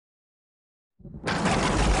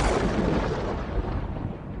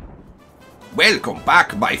Welcome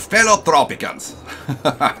back, my fellow Tropicans.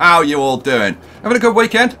 How are you all doing? Having a good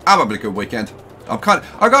weekend? I'm having a good weekend. I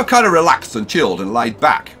got kind of relaxed and chilled and laid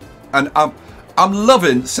back, and I'm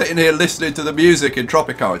loving sitting here listening to the music in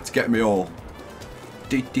Tropico. It's getting me all.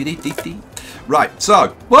 Right, so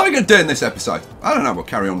what are we going to do in this episode? I don't know. We'll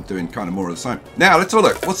carry on doing kind of more of the same. Now let's have a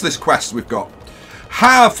look. What's this quest we've got?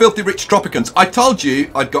 Have filthy rich Tropicans. I told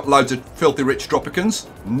you I'd got loads of filthy rich Tropicans.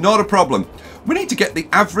 Not a problem. We need to get the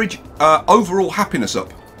average overall happiness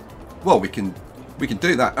up. Well, we can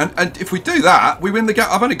do that, and if we do that, we win the game.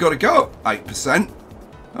 I've only got to go up 8%.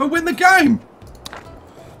 I'll win the game.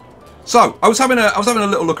 So I was having a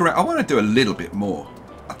little look around. I want to do a little bit more,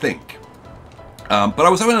 I think. But I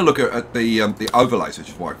was having a look at the overlays, which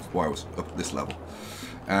is why I was up at this level,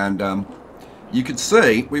 and you can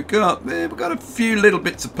see we've got a few little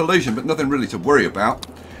bits of pollution, but nothing really to worry about.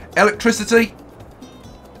 Electricity,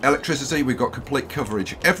 we've got complete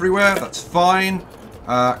coverage everywhere. That's fine.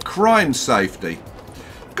 Crime safety,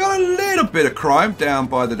 got a little bit of crime down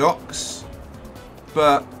by the docks,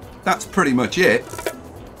 but that's pretty much it.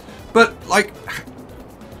 But like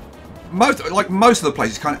most of the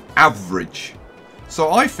place is kind of average.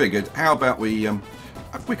 So I figured, how about we could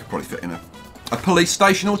probably fit in a police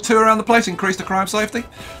station or two around the place, increase the crime safety.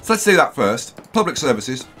 So let's do that first. Public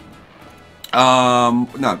services.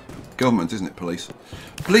 No, government, isn't it? Police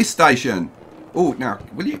station. Oh, now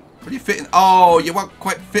will you fit in? Oh, you won't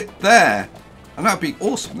quite fit there, and that'd be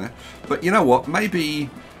awesome there. But you know what? Maybe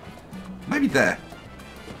there.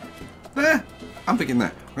 There. I'm thinking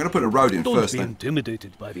there. I'm going to put a road in first. Then.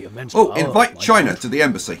 Intimidated by the immense power invite China to the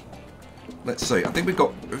embassy. Let's see. I think we've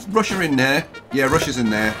got Russia in there. Yeah, Russia's in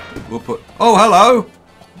there. We'll put. Oh, hello.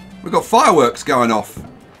 We've got fireworks going off.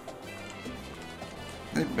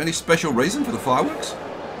 Any special reason for the fireworks?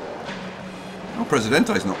 Oh,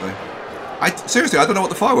 Presidente's not there. Seriously, I don't know what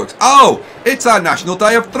the fireworks. Oh, it's our National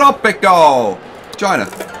Day of Tropico. China.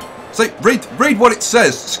 See, read what it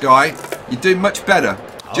says, Sky. You're doing much better,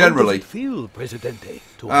 generally. How does it feel, Presidente?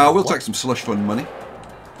 We'll take some slush fund money.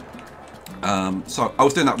 So I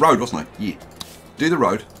was doing that road, wasn't I? Yeah. Do the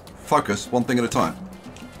road. Focus one thing at a time.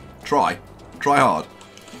 Try hard.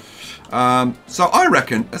 So I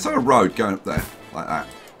reckon let's have a road going up there like that,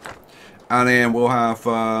 and then we'll have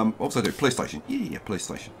what was I do? Police station. Yeah, police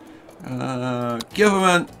station.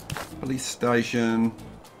 Government police station.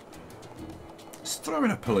 Let's throw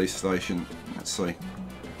in a police station. Let's see.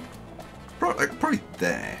 Probably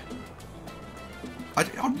there. I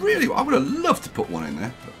would have loved to put one in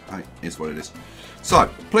there, but hey, here's what it is. So,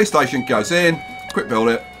 police station goes in. Quick build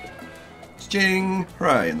it. Ching,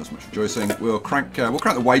 hooray! And there's much rejoicing. We'll crank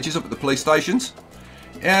the wages up at the police stations.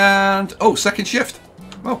 And oh, second shift.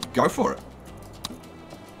 Well, go for it.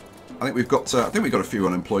 I think we've got a few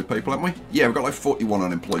unemployed people, haven't we? Yeah, we've got like 41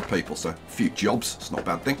 unemployed people, so a few jobs. It's not a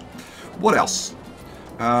bad thing. What else?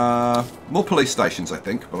 More police stations, I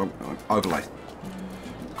think, but overlay.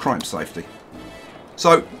 Crime safety.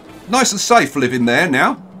 So, nice and safe living there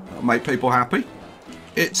now. That'll make people happy.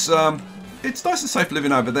 It's nice and safe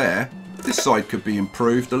living over there. This side could be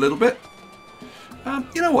improved a little bit.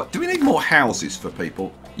 You know what? Do we need more houses for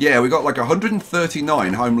people? Yeah, we've got like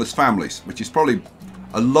 139 homeless families, which is probably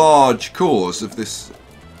a large cause of this,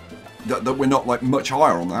 that we're not like much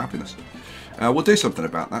higher on the happiness. We'll do something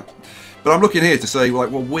about that. But I'm looking here to say, like,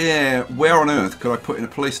 well, where on earth could I put in a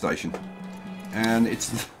police station? And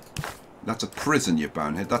that's a prison, you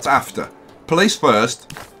bonehead. That's after. Police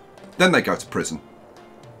first, then they go to prison.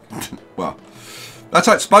 Well, that's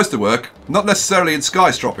how it's supposed to work. Not necessarily in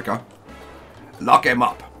Sky's Tropico. Lock him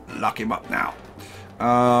up. Lock him up now.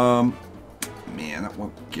 Man, that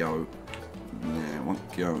won't go there.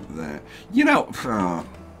 Won't go there. You know, what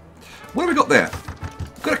have we got there?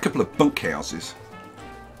 We've got a couple of bunk houses.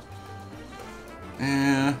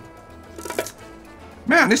 Man,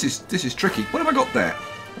 this is tricky. What have I got there?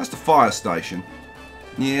 That's the fire station.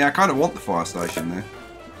 Yeah, I kind of want the fire station there.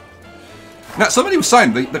 Now, somebody was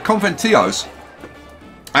saying the conventillos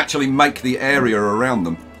actually make the area around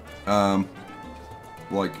them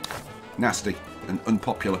like nasty and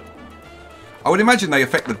unpopular. I would imagine they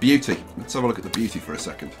affect the beauty. Let's have a look at the beauty for a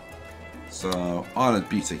second. So, Island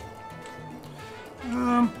Beauty.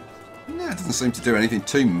 Yeah, it doesn't seem to do anything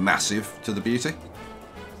too massive to the beauty.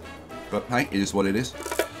 But hey, it is what it is.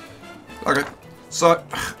 Okay, so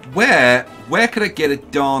where could I get a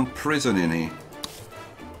darn prison in here?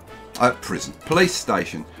 Police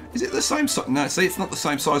station. Is it the same size? No, see, it's not the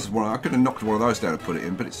same size as one. I could have knocked one of those down and put it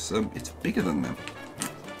in, but it's bigger than them.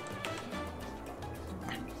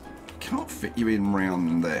 I can't fit you in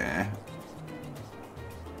round there.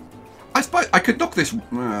 I suppose I could knock this.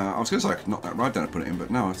 I was going to say I could knock that road down and put it in, but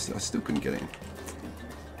no, I still couldn't get it in.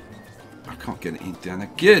 I can't get it in down there.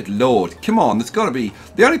 Good lord. Come on, there's got to be...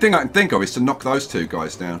 The only thing I can think of is to knock those two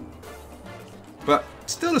guys down. But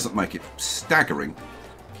still doesn't make it staggering.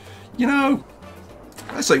 You know,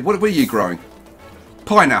 let's see, what were you growing?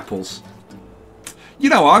 Pineapples. You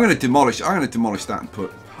know, I'm going to demolish that and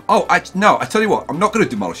put... Oh, no, I tell you what, I'm not going to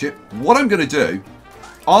demolish it. What I'm going to do,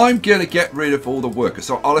 I'm going to get rid of all the workers.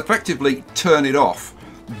 So I'll effectively turn it off,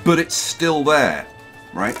 but it's still there,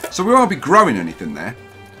 right? So we won't be growing anything there.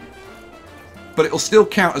 But it'll still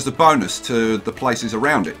count as a bonus to the places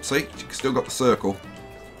around it. See, you've still got the circle.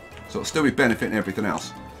 So it'll still be benefiting everything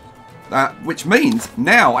else. Which means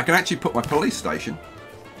now I can actually put my police station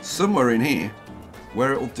somewhere in here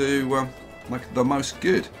where it'll do like the most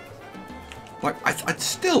good. Like, I'd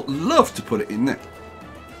still love to put it in there.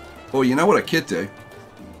 Or you know what I could do?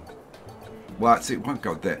 Well, it won't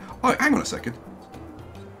go there. Oh, hang on a second.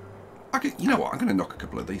 You know what? I'm going to knock a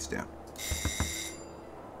couple of these down.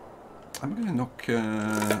 I'm going to knock...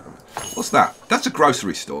 what's that? That's a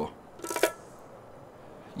grocery store.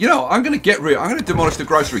 You know, I'm going to demolish the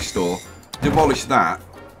grocery store, demolish that,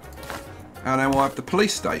 and then we'll have the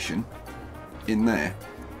police station in there.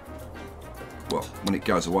 Well, when it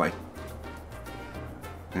goes away.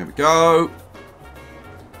 There we go.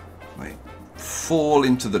 They fall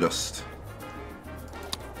into the dust.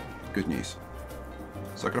 Good news.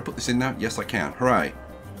 So can I put this in now? Yes, I can. Hooray.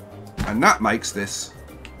 And that makes this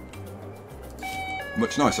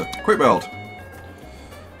much nicer. Quick build.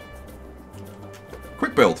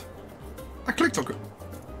 Quick build. I clicked on it.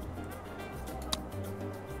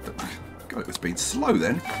 God, it was being slow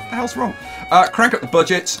then. What the hell's wrong? Crank up the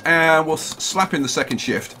budgets and we'll slap in the second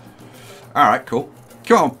shift. Alright, cool.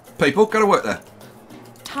 Come on, people. Go to work there.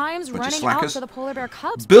 Time's running out for the polar bear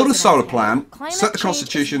cubs. Build a solar plant. Set the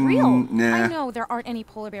constitution. Nah. I know there aren't any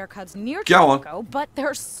polar bear cubs near Go Tropico, on. but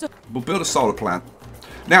there's so... We'll build a solar plant.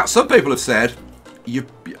 Now, some people have said you've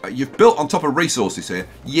built on top of resources here.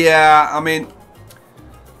 Yeah, I mean,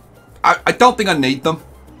 I don't think I need them.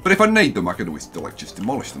 But if I need them, I can always like just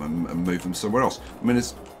demolish them and move them somewhere else. I mean,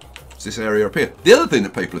 it's this area up here. The other thing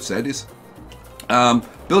that people have said is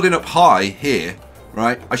building up high here.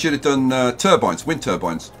 Right, I should have done turbines, wind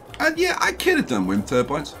turbines. And yeah, I could have done wind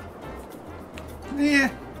turbines. Yeah,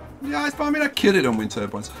 I mean, I could have done wind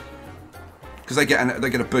turbines. Because they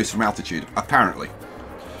get a boost from altitude, apparently.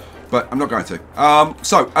 But I'm not going to.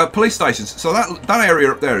 So, police stations. So that area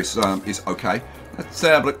up there is okay. Let's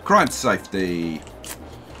have a look. Crime safety.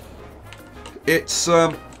 It's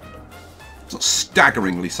not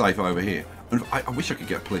staggeringly safe over here. And I wish I could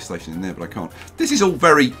get a police station in there, but I can't. This is all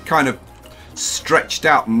very kind of stretched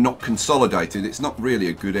out and not consolidated. It's not really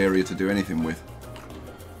a good area to do anything with.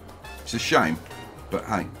 It's a shame, but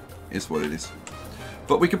hey, it's what it is.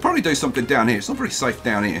 But we could probably do something down here. It's not very safe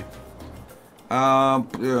down here.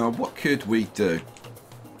 What could we do?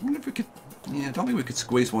 I wonder if we could... Yeah, I don't think we could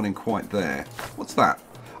squeeze one in quite there. What's that?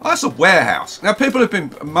 Oh, that's a warehouse. Now, people have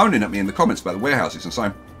been moaning at me in the comments about the warehouses and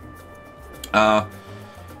saying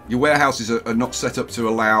your warehouses are not set up to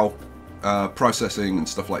allow processing and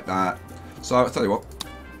stuff like that. So I'll tell you what,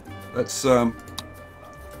 let's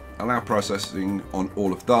allow processing on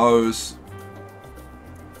all of those.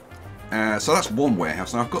 So that's one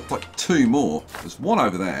warehouse. Now I've got like two more. There's one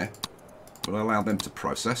over there, but I allow them to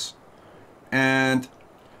process. And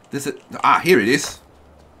there's a here it is.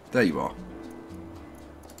 There you are.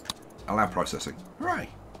 Allow processing. Hooray!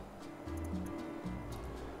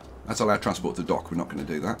 That's allow transport to dock. We're not going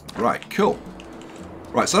to do that. Right, cool.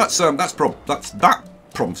 Right, so that's that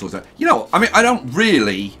problem solved out. You know, I mean, I don't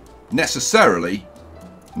really necessarily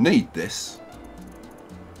need this.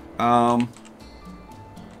 But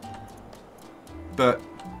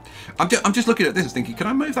I'm just looking at this and thinking, can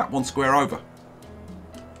I move that one square over?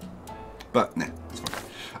 But nah, it's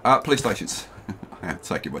fine. Police stations. I am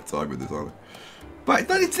taking my time with this, aren't I? But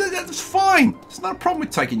that's fine. It's not a problem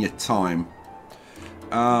with taking your time.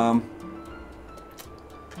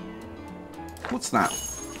 What's that?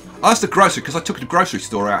 Oh, that's the grocery, because I took the grocery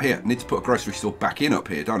store out here. I need to put a grocery store back in up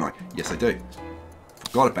here, don't I? Yes, I do.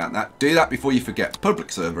 Forgot about that. Do that before you forget.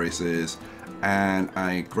 Public services and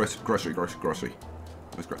a grocery.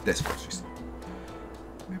 There's a grocery store.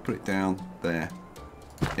 Let me put it down there.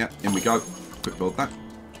 Yeah, in we go. Quick build that.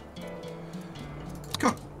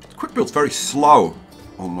 God, quick build's very slow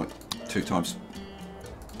on like 2 times.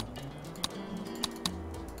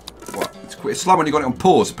 What? It's slow when you got it on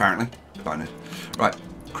pause, apparently. Bonus. Right,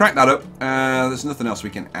 crack that up. There's nothing else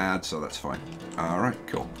we can add, so that's fine. Alright,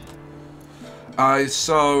 cool.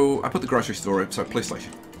 So I put the grocery store in, so police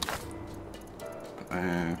station.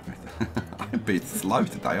 being slow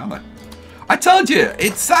today, aren't they? I told you,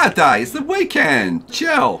 it's Saturday, it's the weekend.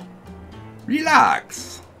 Chill.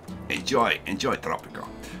 Relax. Enjoy Tropico.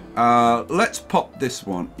 Let's pop this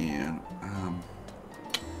one in.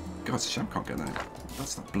 God, it's a shame I can't get that.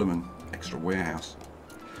 That's the bloomin' extra warehouse.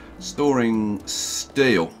 Storing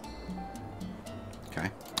steel.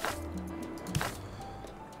 Okay.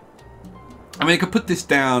 I mean, I could put this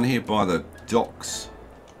down here by the docks,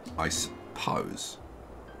 I suppose.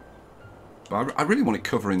 But I really want it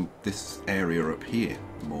covering this area up here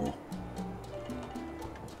more.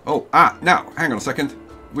 Oh, now, hang on a second.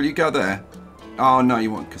 Will you go there? Oh, no,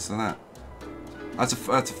 you won't because of that. That's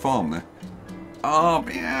a farm there. Oh,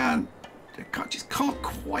 man. I just can't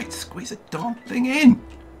quite squeeze a darn thing in.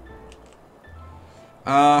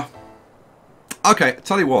 Okay,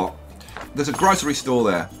 tell you what. There's a grocery store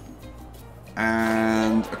there.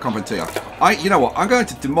 And a conventia. You know what? I'm going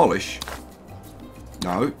to demolish.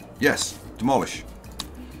 No. Yes. Demolish.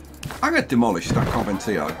 I'm going to demolish that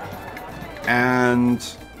conventia. And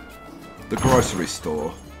the grocery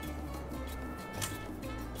store.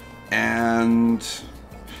 And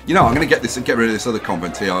you know, I'm going to get rid of this other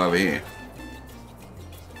conventia over here.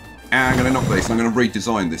 And I'm going to knock this, and I'm going to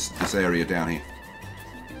redesign this area down here.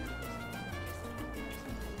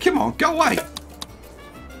 Come on, go away.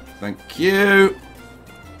 Thank you.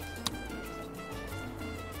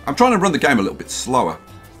 I'm trying to run the game a little bit slower.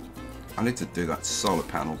 I need to do that solar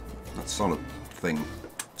panel, that solar thing,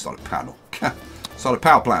 solar panel, solar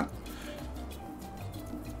power plant.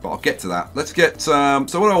 But I'll get to that. Let's get, so what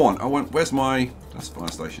do I want? Where's my, that's fire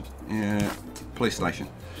station. Yeah, police station.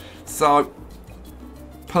 So,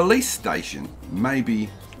 police station, maybe,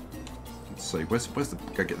 let's see, where's the,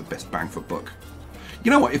 go get the best bang for buck. You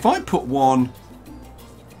know what, if I put one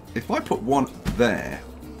there,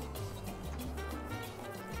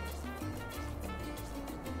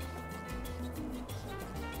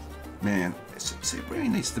 man, it really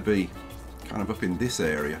needs to be kind of up in this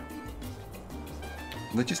area.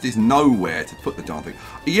 And there just is nowhere to put the darn thing.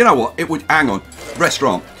 You know what? It would, hang on,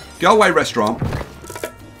 restaurant. Go away, restaurant.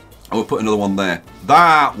 I will put another one there.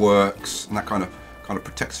 That works, and that kind of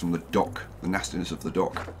protects from the dock, the nastiness of the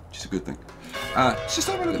dock, which is a good thing. Let's just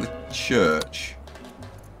have a look at the church.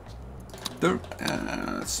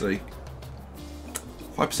 Let's see.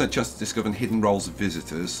 5% chance to discover hidden roles of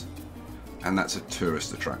visitors, and that's a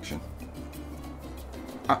tourist attraction.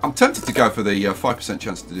 I'm tempted to go for the 5%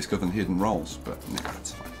 chance to discover hidden roles, but no,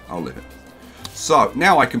 that's fine. I'll leave it. So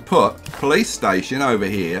now I can put police station over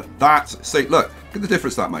here. See, look at the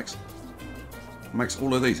difference that makes. It makes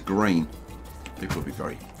all of these green. People will be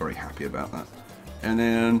very, very happy about that. And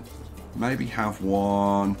then maybe have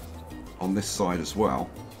one on this side as well.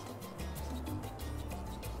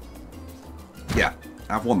 Yeah,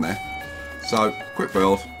 have one there. So quick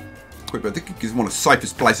build. I think it's one of the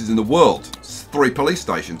safest places in the world. It's 3 police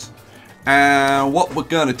stations. And what we're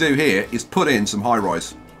going to do here is put in some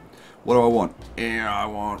high-rise. What do I want? Yeah, I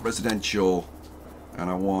want residential. And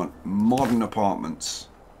I want modern apartments.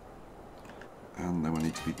 And they will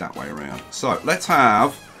need to be that way around. So let's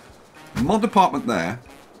have modern apartment there.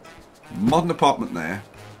 Modern apartment there.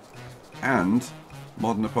 And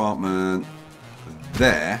modern apartment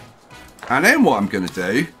there. And then what I'm going to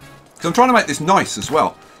do, because I'm trying to make this nice as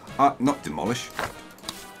well. Not demolish.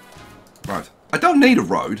 Right. I don't need a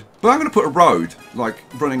road, but I'm going to put a road, like,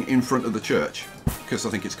 running in front of the church, because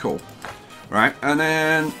I think it's cool. Right, and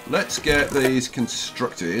then let's get these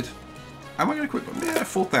constructed. Am I going to equip them? Yeah,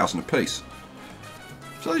 4,000 a piece.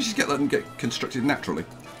 So let's just let them get constructed naturally.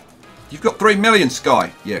 You've got 3 million,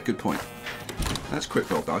 Sky. Yeah, good point. That's quick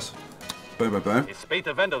build, guys. Boom, boom, boom. His spate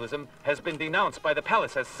of vandalism has been denounced by the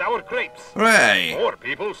palace as sour grapes. Hooray! Poor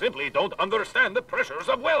people simply don't understand the pressures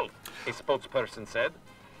of wealth, a spokesperson said.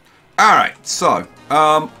 Alright, so,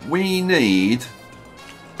 we need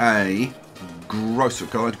a grocery.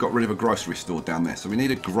 I got rid of a grocery store down there, so we need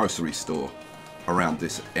a grocery store around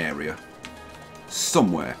this area.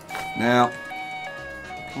 Somewhere. Now,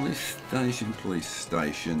 police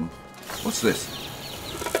station. What's this?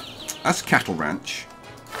 That's cattle ranch.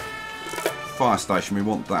 Fire station, we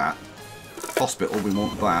want that. Hospital, we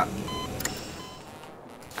want that.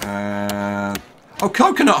 Oh,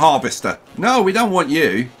 coconut harvester. No, we don't want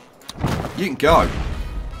you. You can go.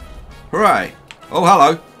 Hooray. Oh,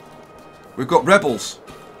 hello. We've got rebels,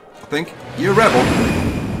 I think. You a rebel?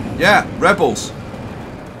 Yeah, rebels.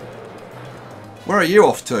 Where are you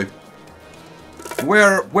off to?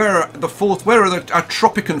 Where are the force? Where are our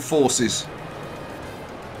Tropican forces?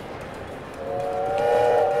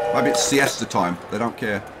 Maybe it's siesta time. They don't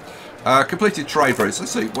care. Completed trade routes.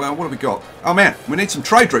 Let's see. Well, what have we got? Oh man, we need some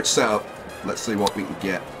trade routes set up. Let's see what we can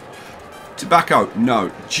get. Tobacco,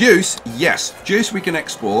 no. Juice, yes. Juice we can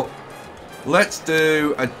export. Let's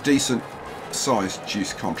do a decent sized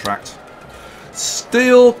juice contract.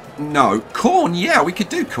 Steel, no. Corn, yeah, we could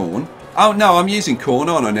do corn. Oh, no, I'm using corn,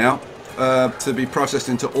 aren't I now? To be processed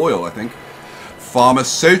into oil, I think.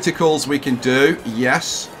 Pharmaceuticals we can do,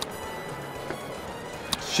 yes.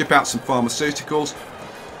 Ship out some pharmaceuticals.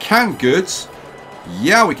 Canned goods.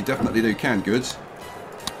 Yeah, we could definitely do canned goods.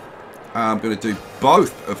 I'm going to do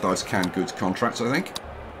both of those canned goods contracts, I think.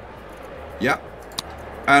 Yep.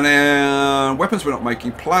 And then weapons we're not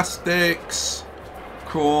making. Plastics.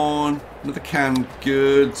 Corn. Another canned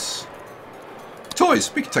goods.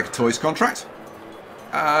 Toys. We could take a toys contract.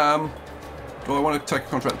 Do I want to take a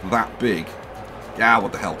contract that big? Yeah,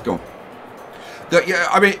 what the hell? Go on. Yeah,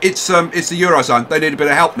 I mean, it's the Eurozone. They need a bit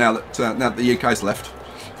of help now that the UK's left.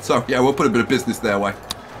 So, yeah, we'll put a bit of business their way.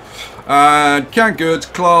 Canned goods,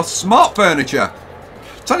 class, smart furniture.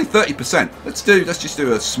 It's only 30%. Let's just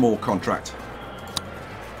do a small contract.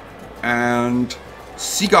 And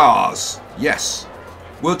cigars. Yes.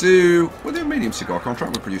 We'll do a medium cigar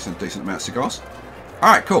contract. We're producing a decent amount of cigars.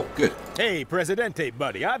 Alright, cool, good. Hey, Presidente,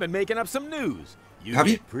 buddy, I've been making up some news. Have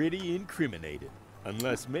you? Pretty incriminated.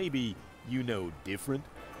 Unless maybe you know different.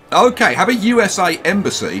 Okay, have a USA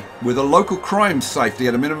embassy with a local crime safety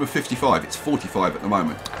at a minimum of 55. It's 45 at the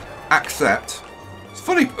moment. Accept. It's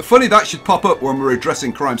funny that should pop up when we're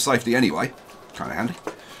addressing crime safety anyway. Kind of handy.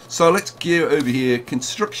 So let's gear over here.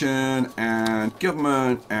 Construction and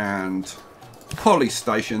government and police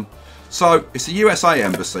station. So it's a USA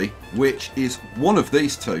embassy, which is one of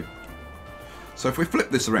these two. So if we flip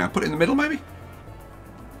this around, put it in the middle maybe?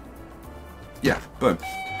 Yeah, boom.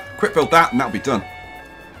 Quick build that and that'll be done.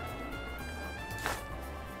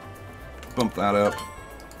 Bump that up.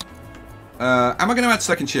 Am I going to add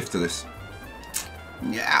second shift to this?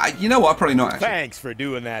 Yeah, you know what? Probably not, actually. Thanks for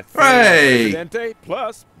doing that. Hey! Presidente.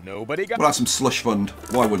 Plus, nobody got... We'll have some slush fund.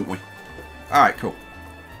 Why wouldn't we? Alright, cool.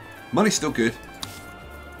 Money's still good.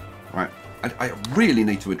 Right. I really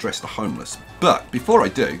need to address the homeless. But before I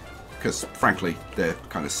do, because frankly, they're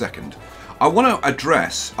kind of second, I want to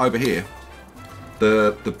address over here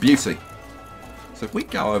the beauty. So if we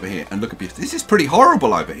go over here and look at beauty, this is pretty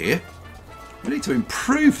horrible over here. We need to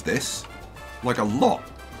improve this like a lot.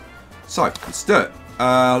 So let's do it.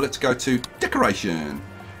 Let's go to decoration.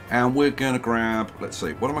 And we're going to grab, let's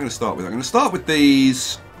see, what am I going to start with? I'm going to start with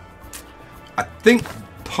these, I think,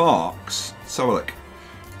 parks. So look,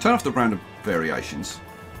 turn off the random variations.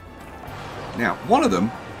 Now, one of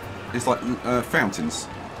them is like fountains.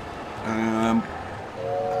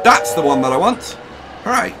 That's the one that I want.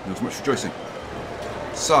 Hooray, there was much rejoicing.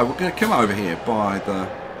 So we're going to come over here by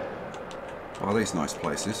these nice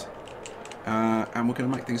places. And we're going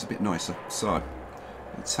to make things a bit nicer. So,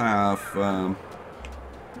 let's have fountain.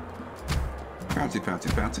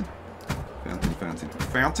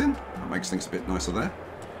 That makes things a bit nicer there.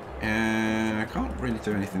 And I can't really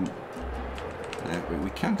do anything there, but we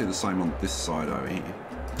can do the same on this side over here.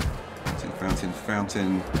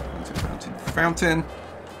 Fountain.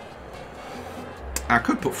 I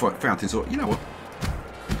could put fountains, or you know what?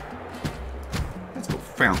 Let's put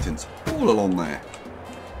fountains all along there.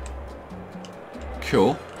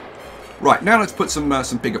 Cool. Right, now let's put some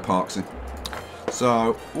bigger parks in.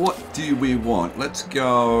 So, what do we want? Let's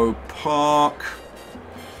go park.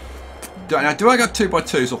 Now, do I go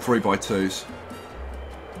 2x2s or 3x2s?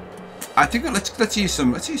 I think let's use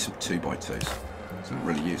some 2x2s. I don't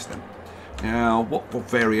really use them. Now, what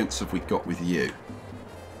variants have we got with you?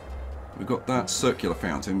 We've got that circular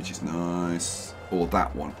fountain, which is nice, or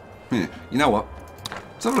that one. Yeah. You know what?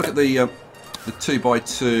 Let's have a look at the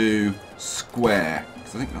 2x2 square.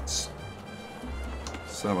 Because I think that's.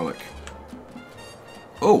 Let's have a look.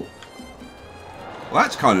 Oh, well,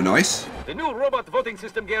 that's kind of nice. The new robot voting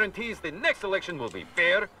system guarantees the next election will be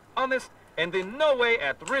fair, honest, and in no way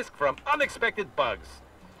at risk from unexpected bugs.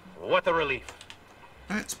 What a relief.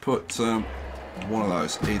 Let's put one of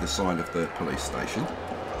those either side of the police station.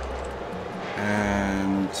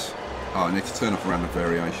 And oh, I need to turn off random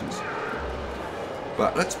variations.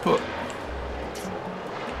 But let's put.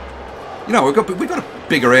 You know, we've got a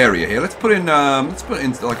bigger area here. Let's put in like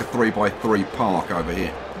a 3x3 park over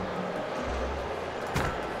here.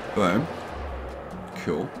 Boom.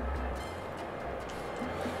 Cool.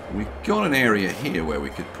 We've got an area here where we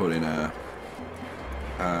could put in a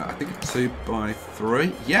I think a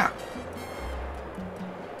 2x3. Yeah.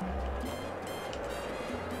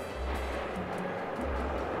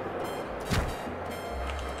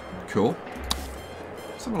 Cool.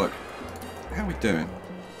 Let's have a look. How are we doing?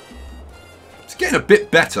 It's getting a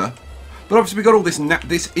bit better, but obviously we've got all this.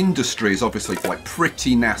 This industry is obviously like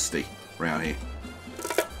pretty nasty, around here.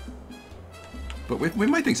 But we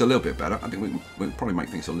made things a little bit better. I think we'll probably make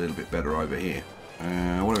things a little bit better over here.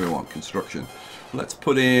 What do we want? Construction. Let's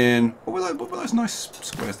put in... What were those nice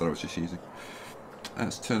squares that I was just using?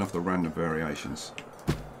 Let's turn off the random variations.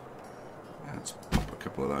 Let's pop a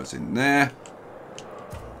couple of those in there.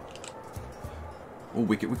 Oh,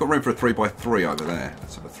 we've got room for a 3x3 over there.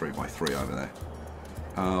 Let's have a 3x3 over there.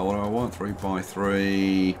 What do I want?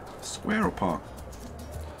 3x3... Square or park?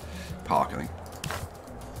 Park, I think.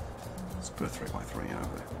 Let's put a 3x3 in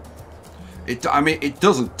over there. I mean, it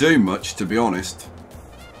doesn't do much, to be honest.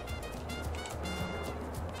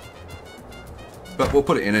 But we'll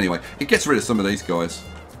put it in anyway. It gets rid of some of these guys.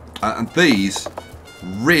 And these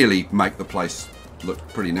really make the place look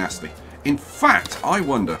pretty nasty. In fact, I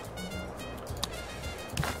wonder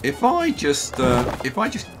if I just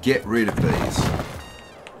get rid of these.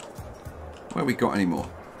 Where have we got any more?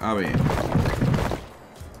 Over here.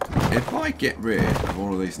 If I get rid of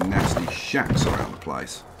all of these nasty shacks around the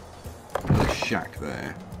place. Another shack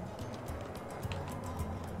there.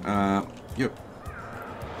 Yep.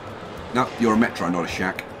 No, you're a metro, not a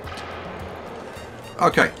shack.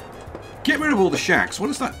 Okay. Get rid of all the shacks. What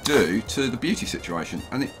does that do to the beauty situation?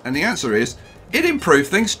 And the answer is, it improved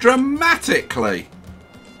things dramatically.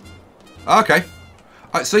 Okay.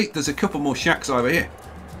 I see, there's a couple more shacks over here.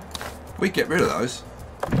 We get rid of those.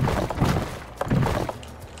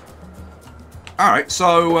 Alright,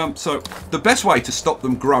 so the best way to stop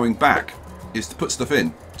them growing back is to put stuff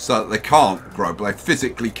in so that they can't grow, but they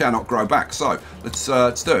physically cannot grow back. So let's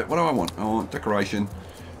do it. What do I want? I want decoration,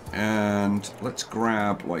 and let's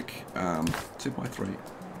grab like 2x3.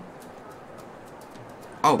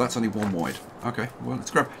 Oh, that's only one wide. Okay, well let's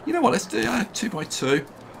grab. You know what? Let's do 2x2.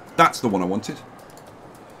 That's the one I wanted.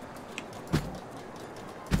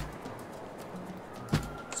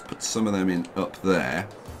 Let's put some of them in up there.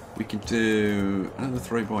 We can do another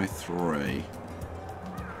 3x3.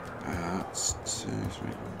 That's 2, 3.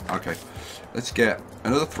 Okay, let's get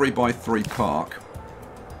another 3x3 park.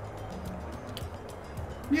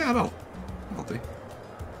 Yeah, that'll do.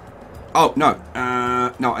 Oh no,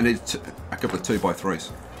 no, I need a couple of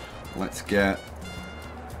 2x3s. Let's get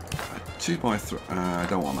a 2x3. I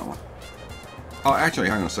don't want that one. Oh, actually,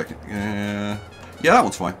 hang on a second. Yeah, that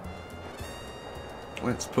one's fine.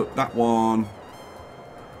 Let's put that one.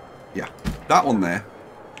 Yeah, that one there.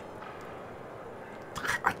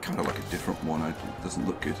 I kind of like a different one. It doesn't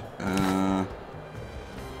look good. Yeah,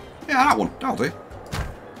 that one. That'll do.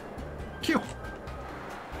 Cool.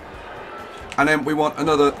 And then we want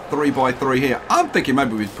another 3x3 here. I'm thinking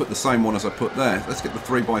maybe we'd put the same one as I put there. Let's get the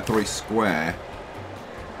 3x3 square.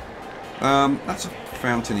 That's a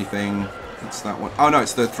fountainy thing. That's that one. Oh no,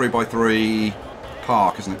 it's the 3x3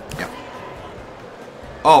 park, isn't it? Yeah.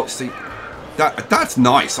 Oh, see, that's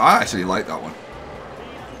nice. I actually like that one.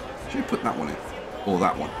 Should we put that one in? Or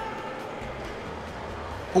that one?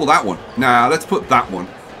 Or that one? Nah, let's put that one.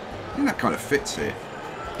 I think that kind of fits here.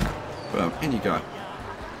 Boom, in you go.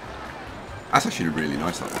 That's actually really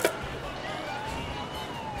nice, that one.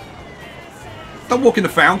 Don't walk in the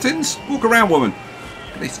fountains. Walk around, woman.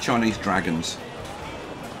 Look at these Chinese dragons.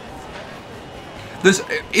 There's,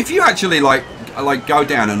 if you actually like go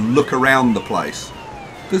down and look around the place,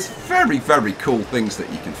 there's very, very cool things that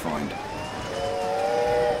you can find.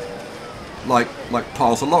 Like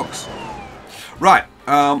piles of logs. Right.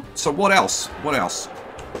 So what else? What else?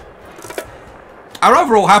 Our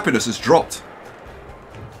overall happiness has dropped,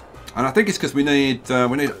 and I think it's because we need a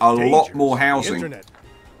lot more housing.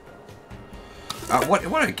 Why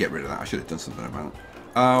did I get rid of that? I should have done something about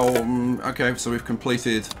it. Okay, so we've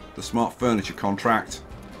completed the smart furniture contract.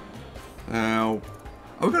 Now,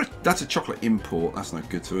 that's a chocolate import. That's no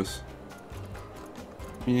good to us.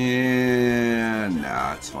 Yeah,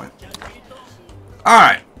 nah, it's fine. All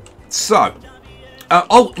right, so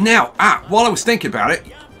while I was thinking about it,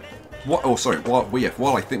 while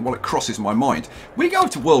it crosses my mind, we go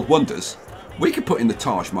to World Wonders. We could put in the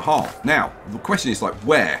Taj Mahal. Now, the question is like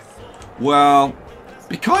where? Well, it'd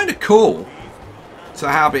be kind of cool to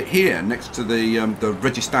have it here next to the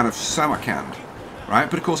Registan of Samarkand, right?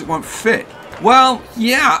 But of course, it won't fit. Well,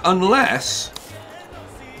 yeah, unless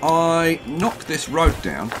I knock this road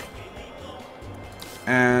down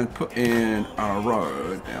and put in a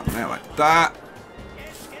road down there like that,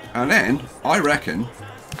 and then I reckon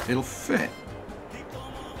it'll fit.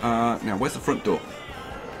 Now, where's the front door?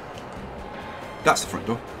 That's the front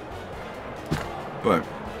door. Boom.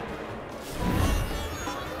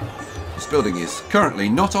 This building is currently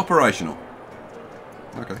not operational.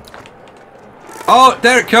 Okay. Oh,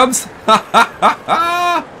 there it comes!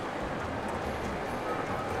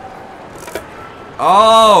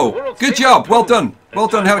 Oh, good job. Well done. Well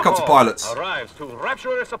done, helicopter pilots. Arrives to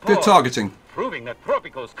rapture support, Good targeting. proving that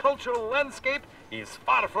Tropico's cultural landscape is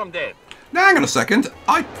far from dead. Now, hang on a second.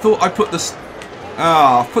 I thought I put the...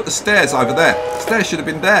 I put the stairs over there. Stairs should have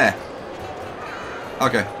been there.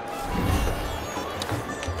 Okay.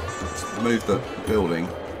 Let's move the building.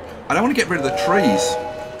 I don't want to get rid of the trees.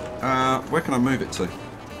 Where can I move it to?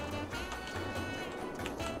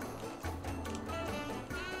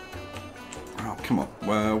 Oh, come on.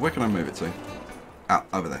 Where can I move it to? Ah,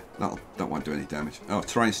 over there. That won't do any damage. Oh,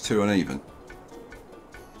 terrain's too uneven.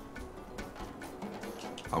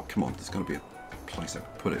 Oh, come on. There's got to be a place I can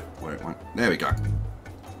put it where it won't. There we go.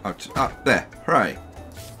 Oh, there. Hooray.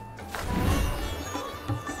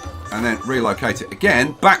 And then relocate it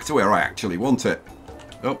again back to where I actually want it.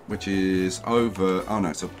 Oh, which is over... Oh, no,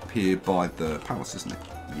 it's up here by the palace, isn't it?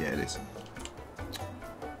 Yeah, it is.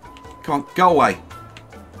 Come on, go away.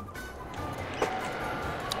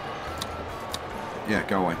 Yeah,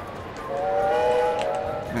 go away.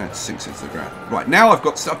 Yeah, it sinks into the ground. Right, now I've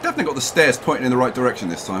definitely got the stairs pointing in the right direction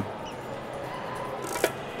this time.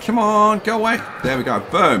 Come on, go away. There we go.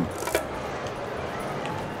 Boom.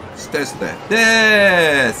 Stairs there.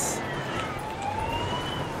 Yes.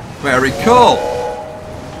 Very cool.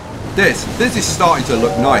 This is starting to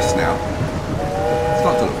look nice now. It's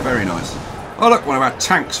starting to look very nice. Oh, look, one of our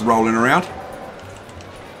tanks rolling around.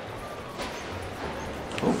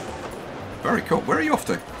 Oh, very cool. Where are you off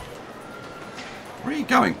to? Where are you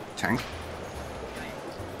going, tank?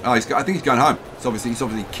 Oh, I think he's going home. He's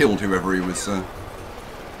obviously killed whoever he was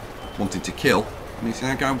wanting to kill, and he's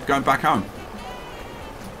now going back home.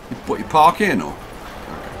 What, you park in, or? Okay,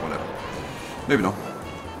 whatever. Moving on.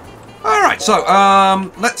 All right, so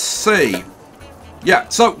let's see. Yeah,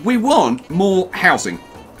 so we want more housing,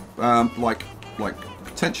 like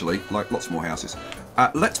potentially like lots more houses.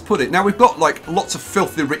 Let's put it. Now we've got like lots of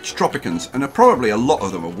filthy rich Tropicans, and probably a lot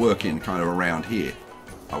of them are working kind of around here,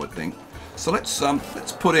 I would think. So let's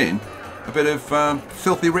put in a bit of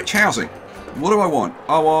filthy rich housing. What do I want?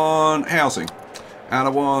 I want housing, and I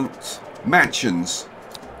want mansions.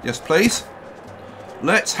 Yes, please.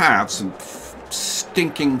 Let's have some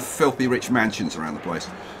stinking filthy rich mansions around the place.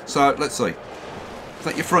 So let's see. Is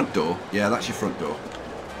that your front door? Yeah, that's your front door.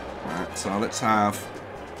 Alright, so let's have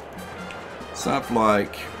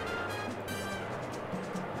like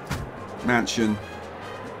mansion,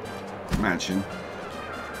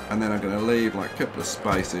 and then I'm going to leave like a couple of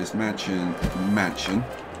spaces, mansion,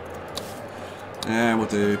 and we'll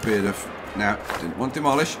do a bit of, now didn't want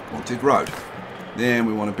demolish, wanted road. Then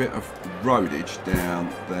we want a bit of roadage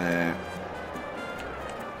down there,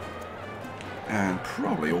 and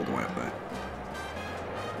probably all the way up there.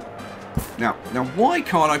 Now why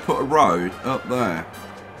can't I put a road up there?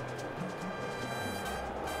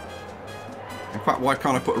 In fact, why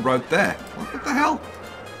can't I put a road there? What the hell?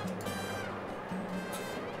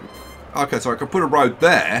 Okay, so I can put a road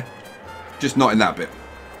there, just not in that bit.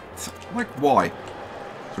 Like, why?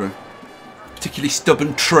 Is there a particularly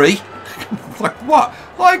stubborn tree? Like what?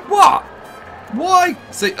 Like what? Why?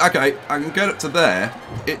 See, okay, I can get up to there.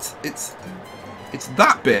 It's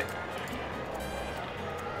that bit.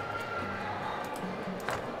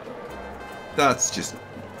 That's just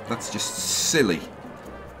silly.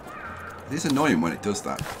 It is annoying when it does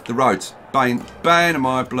that. The roads, bane of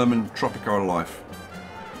my bloomin' Tropico life.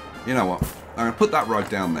 You know what? I'm gonna put that road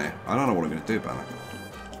down there. I don't know what I'm gonna do about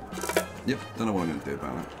it. Yep, don't know what I'm gonna do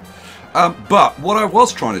about it. But what I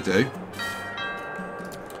was trying to do.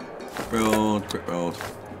 Quick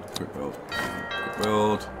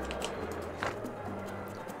build.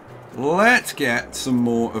 Let's get some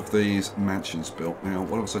more of these mansions built. Now,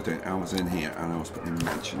 what was I doing? I was in here and I was putting in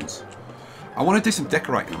mansions. I want to do some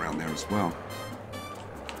decorating around there as well.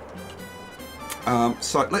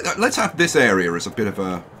 So let's have this area as a bit of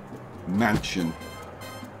a mansion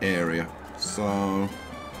area. So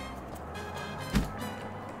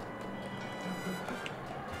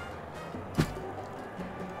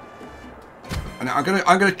and I'm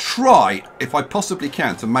gonna try, if I possibly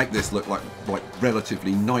can, to make this look like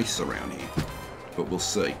relatively nice around here. But we'll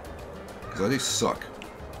see, because I do suck.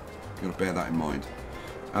 You've got to bear that in mind.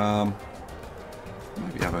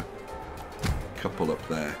 Maybe have a couple up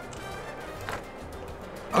there.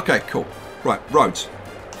 Okay, cool. Right, roads.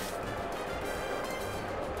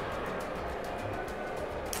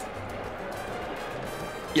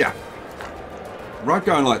 Yeah. Road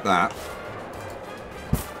going like that.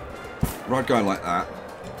 Road going like that.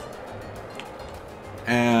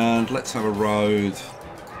 And let's have a road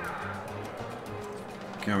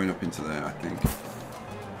going up into there, I think.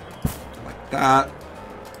 Like that.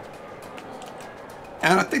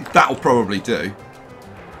 And I think that'll probably do.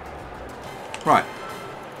 Right.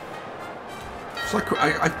 So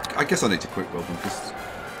I guess I need to quick build them because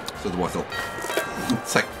otherwise they'll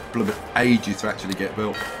take ages to actually get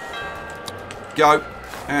built. Go.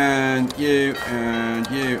 And you, and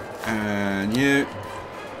you, and you.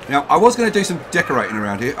 Now, I was going to do some decorating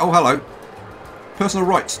around here. Oh, hello. Personal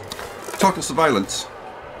rights. Total surveillance.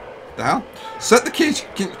 The hell? Set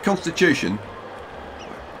the constitution.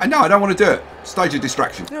 I know, I don't want to do it. Stage of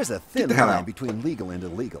distraction. There's a thin line between legal and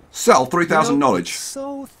illegal. Sell 3,000 knowledge. It's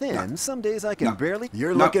so thin. Some days I can barely.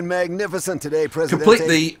 You're looking magnificent today, President. Complete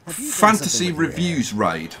the fantasy reviews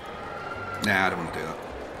raid. Nah, I don't want to do that.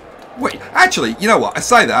 Wait, actually, you know what? I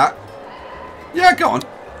say that. Yeah, go on.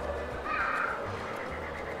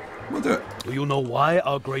 We'll do it. Do you know why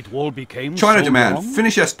our Great Wall became China so demand. long?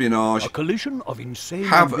 Finish espionage. A collision of insane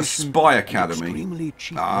have a spy academy.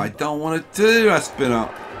 I don't want to do espionage.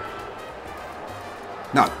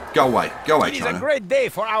 No, go away. Go away, China. It's a great day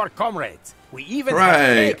for our comrades. We even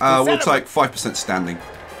hooray! We'll take 5% standing.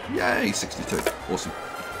 Yay, 62. Awesome.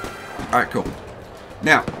 Alright, cool.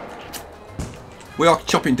 Now, we are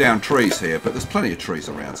chopping down trees here, but there's plenty of trees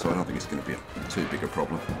around, so I don't think it's going to be too big a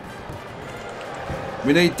problem.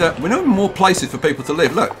 We need more places for people to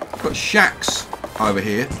live. Look, we've got shacks over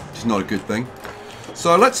here, which is not a good thing.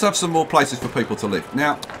 So let's have some more places for people to live.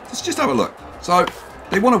 Now, let's just have a look. So,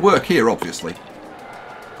 they want to work here, obviously.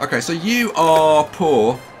 Okay, so you are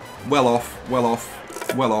poor, well off, well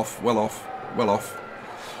off, well off, well off, well off.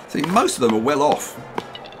 See, most of them are well off.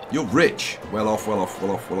 You're rich. Well off, well off,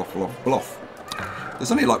 well off, well off, well off, well off.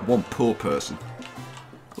 There's only like one poor person.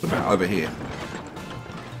 What about over here?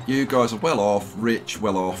 You guys are well off, rich,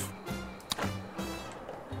 well off.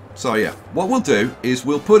 So yeah, what we'll do is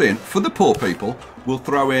we'll put in, for the poor people, we'll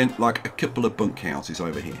throw in like a couple of bunkhouses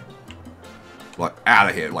over here. Like out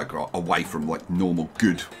of here, like away from like normal,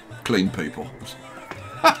 good, clean people.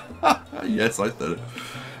 Yes, I said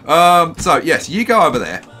it. So yes, you go over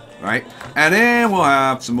there, right? And then we'll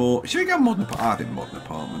have some more. Should we go modern? I think modern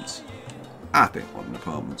apartments. I think modern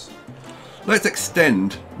apartments. Let's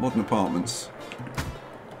extend modern apartments.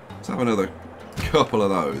 Let's have another couple of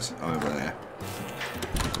those over there.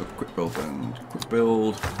 So quick build and quick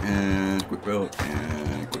build and quick build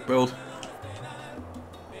and quick build.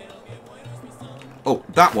 Oh,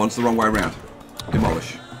 that one's the wrong way around.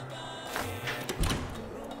 Demolish.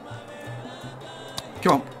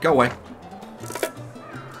 Come on, go away.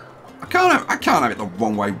 I can't have it the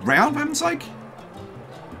wrong way round, for heaven's sake.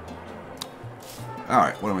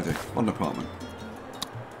 Alright, what do I do? One apartment.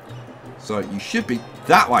 So you should be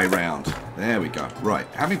that way round. There we go. Right,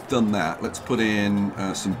 having done that, let's put in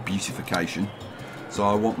some beautification. So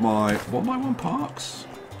I want my one parks,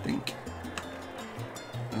 I think.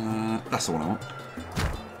 That's the one I want.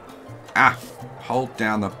 Ah, hold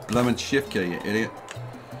down the blooming shift key, you idiot.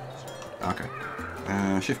 Okay,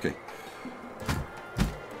 shift key.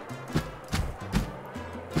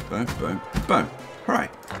 Boom, boom, boom. Hooray.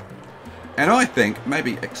 And I think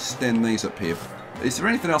maybe extend these up here. Is there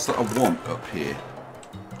anything else that I want up here?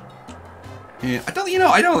 Here, I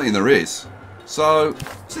don't think there is. So,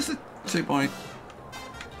 is this a 2x?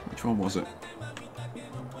 Which one was it?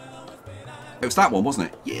 It was that one,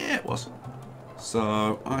 wasn't it? Yeah, it was.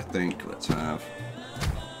 So, I think let's have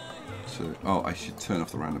two. Oh, I should turn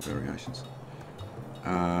off the random variations.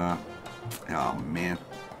 Oh, man.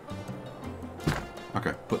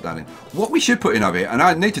 Okay, put that in. What we should put in over here, and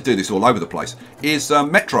I need to do this all over the place, is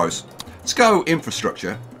metros. Let's go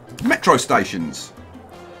infrastructure. Metro stations.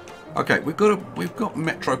 Okay, we've got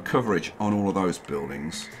metro coverage on all of those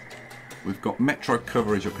buildings. We've got metro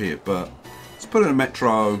coverage up here, but let's put in a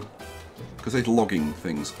metro because these logging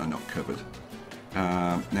things are not covered.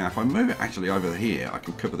 Now, if I move it actually over here, I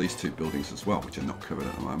can cover these two buildings as well, which are not covered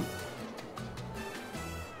at the moment.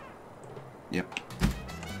 Yep.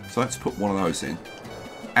 So let's put one of those in.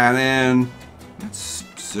 And then, let's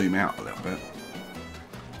zoom out a little bit.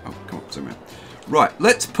 Oh, come on, zoom out. Right,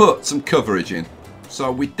 let's put some coverage in.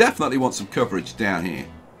 So we definitely want some coverage down here.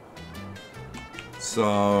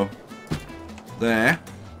 So, there.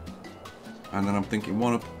 And then I'm thinking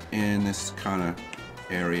one up in this kind of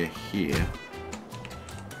area here.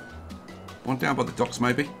 One down by the docks,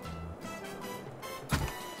 maybe.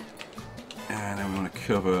 And then we want to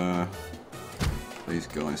cover these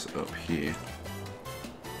guys up here.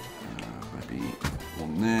 Maybe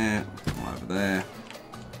one there, one over there.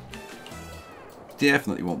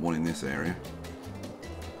 Definitely want one in this area.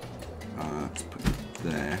 Let's put it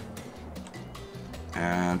there.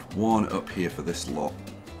 And one up here for this lot.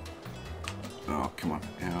 Oh, come on.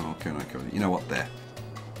 Oh, can I cover it? You know what? There.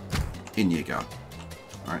 In you go.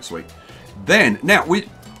 Alright, sweet. Then, now,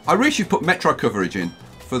 I really should put metro coverage in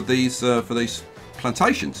for these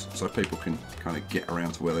plantations, so people can kind of get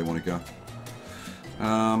around to where they want to go.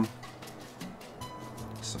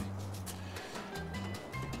 Let's see.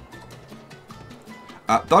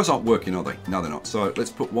 Those aren't working, are they? No, they're not. So let's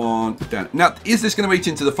put one down. Now, is this going to eat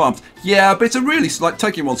into the farms? Yeah, but it's a really, like,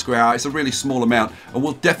 taking 1 square out, it's a really small amount, and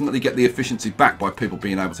we'll definitely get the efficiency back by people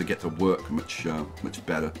being able to get to work much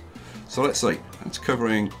better. So let's see. That's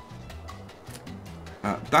covering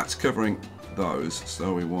those.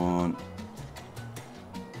 So we want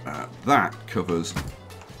that covers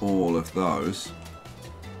all of those.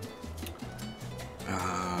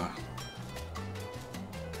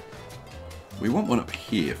 We want one up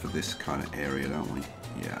here for this kind of area, don't we?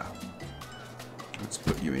 Yeah. Let's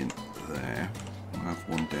put you in there. We'll have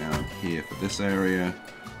one down here for this area,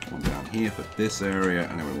 one down here for this area,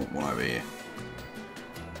 and then we want one over here.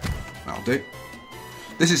 That'll do.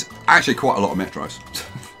 This is actually quite a lot of metros.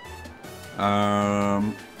 Do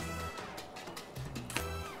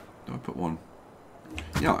I put one?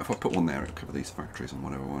 You know, if I put one there, it'll cover these factories and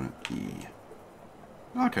whatever I want it.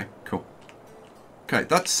 Yeah. Okay, cool. Okay,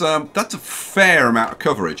 that's a fair amount of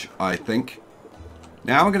coverage, I think.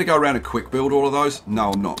 Now I'm going to go around and quick build all of those.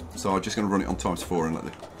 No, I'm not. So I'm just going to run it on ×4 and let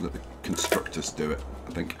the constructors do it,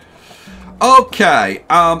 I think. Okay,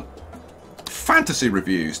 fantasy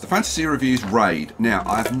reviews. The fantasy reviews raid. Now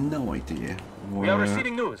I have no idea. We are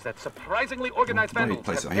receiving news that surprisingly organized vandals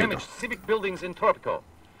have damaged civic buildings in Tropico.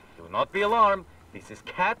 Do not be alarmed. This is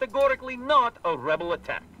categorically not a rebel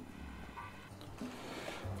attack.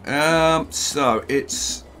 So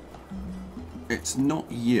it's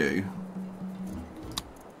not you.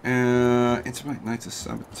 Intimate NATO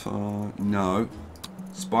sabotage. No.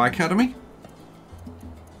 Spy Academy?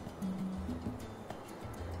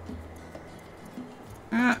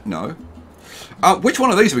 No. Which one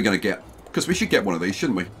of these are we going to get? Because we should get one of these,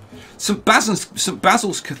 shouldn't we? St.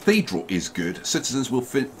 Basil's Cathedral is good. Citizens will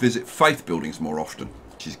visit faith buildings more often,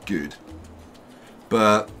 which is good.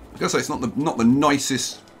 But I've got to say, it's not the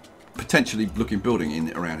nicest, potentially looking building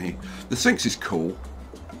in around here. The Sphinx is cool.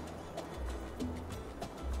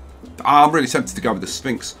 I'm really tempted to go with the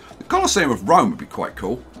Sphinx. The Colosseum of Rome would be quite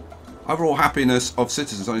cool. Overall happiness of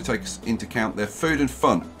citizens only takes into account their food and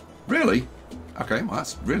fun. Really? Okay, well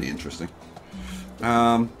that's really interesting.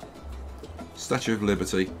 Statue of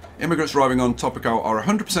Liberty. Immigrants arriving on Tropico are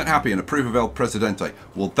 100% happy and approve of El Presidente.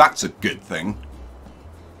 Well, that's a good thing.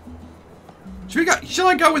 Should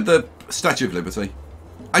I go with the Statue of Liberty?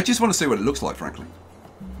 I just want to see what it looks like, frankly.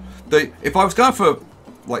 If I was going for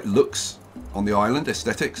like looks on the island,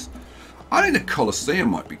 aesthetics, I think the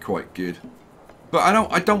Colosseum might be quite good. But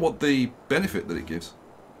I don't want the benefit that it gives.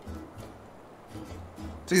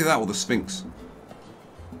 It's either that or the Sphinx.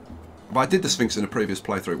 But I did the Sphinx in a previous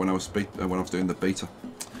playthrough when I was doing the beta.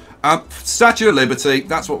 Statue of Liberty,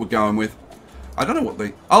 that's what we're going with. I don't know what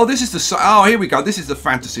the... Oh, this is the... Oh, here we go. This is the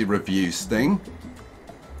fantasy reviews thing.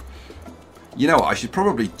 You know what? I should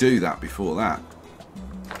probably do that before that.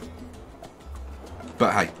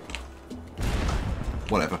 But hey.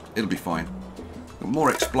 Whatever. It'll be fine.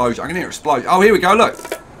 More explosion. I can hear explosion. Oh, here we go. Look.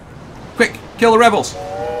 Quick. Kill the rebels.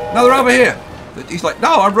 No, they're over here. He's like,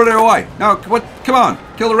 no, I'm running away. No, what? Come on.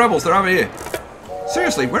 Kill the rebels. They're over here.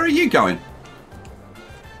 Seriously, where are you going?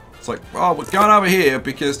 It's like, oh, we're going over here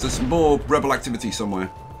because there's more rebel activity somewhere.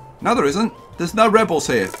 No, there isn't. There's no rebels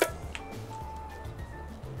here.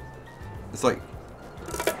 It's like,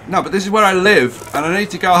 no, but this is where I live, and I need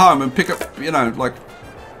to go home and pick up, you know, like,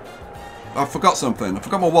 I forgot something. I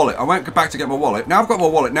forgot my wallet. I went back to get my wallet. Now I've got my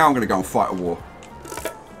wallet. Now I'm going to go and fight a war.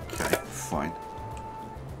 Okay, fine.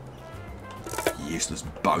 Useless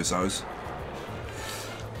bozos.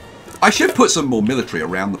 I should put some more military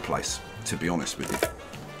around the place, to be honest with you.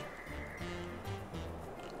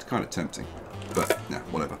 It's kind of tempting, but yeah,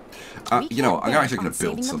 whatever. You know what? I'm actually going to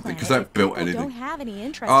build something because I haven't built anything.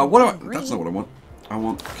 That's not what I want. I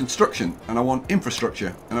want construction, and I want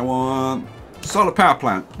infrastructure, and I want solar power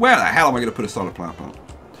plant. Where the hell am I going to put a solar power plant?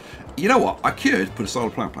 You know what? I could put a solar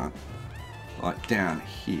power plant like down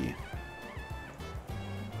here.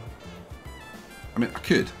 I mean, I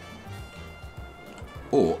could.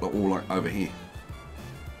 Or like over here.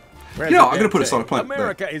 You know, I'm going to put a solar plant there.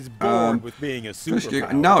 America is bored with being a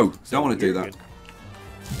superpower. No, don't want to do that.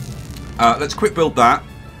 Let's quick build that.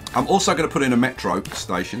 I'm also going to put in a metro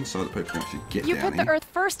station so that people can actually get down here. You put the Earth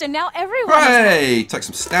first, and now everyone. Hooray! Take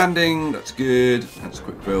some standing. That's good. Let's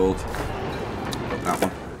quick build. Build that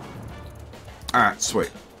one. Alright,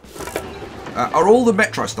 sweet. Are all the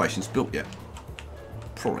metro stations built yet?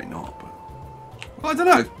 Probably not, but I don't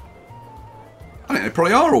know. I think they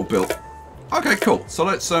probably are all built. Okay, cool. So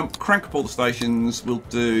let's crank up all the stations. We'll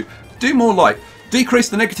do Do more light. Decrease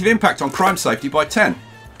the negative impact on crime safety by 10.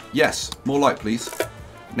 Yes, more light, please.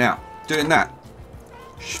 Now, doing that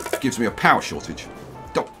gives me a power shortage.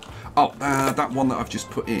 Oh, that one that I've just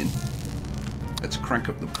put in. Let's crank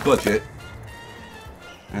up the budget.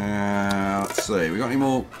 Let's see. We got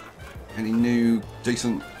any new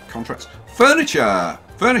decent contracts? Furniture.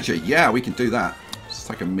 Furniture. Yeah, we can do that. Let's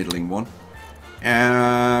take a middling one.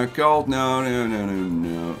 Gold.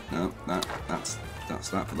 No. That's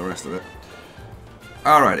that for the rest of it.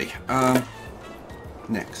 Alrighty.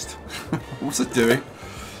 Next. What's it doing?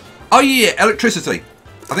 Oh yeah, electricity.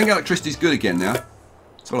 I think electricity's good again now.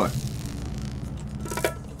 So like,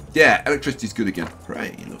 yeah, electricity's good again.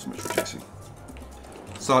 Hooray! Not so much reducing.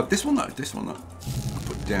 So this one though, I'll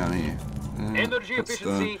put down here. Energy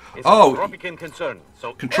efficiency is a Tropican concern.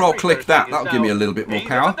 So control click that. That'll give me a little bit more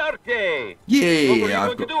power. Yeah,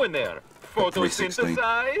 I've got doing there.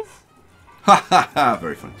 Photosynthesize. Ha ha ha!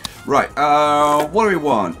 Very funny. Right. What do we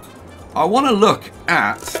want? I want to look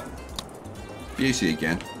at beauty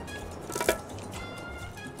again.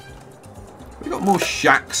 We got more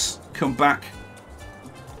shacks come back.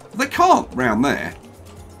 They can't round there,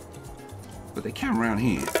 but they can round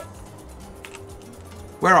here.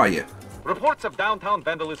 Where are you? Reports of downtown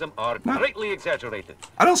vandalism are greatly exaggerated.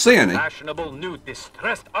 I don't see any. Fashionable new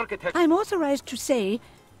distressed architecture. I'm authorized to say,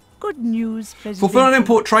 good news, President. Fulfill an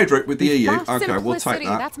import trade route with the EU. Okay, we'll take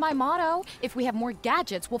that. That's my motto. If we have more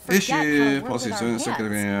gadgets, we'll forget how to work with our hands.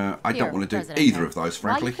 I don't want to do either of those,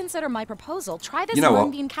 frankly. While you consider my proposal, try this you know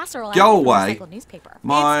mung bean casserole. Go away. Newspaper.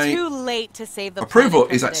 My it's too late to save the approval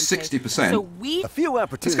is at 60%. So a few Let's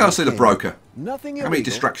opportunities. go see the broker. Nothing How many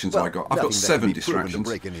distractions have I got? I've got 7 distractions.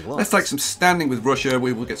 Let's take some standing with Russia.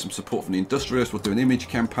 We will get some support from the industrialists. We'll do an image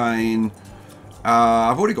campaign.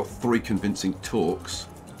 I've already got 3 convincing talks.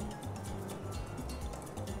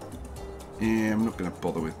 Yeah, I'm not going to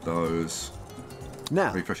bother with those.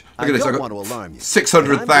 Now, refresh. Look at this. I want to alarm you.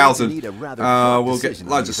 600,000. We'll get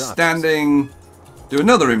loads of standing. Do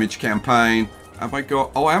another image campaign. Have I got?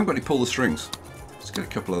 Oh, I haven't got any pull the strings. Let's get a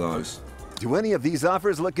couple of those. Do any of these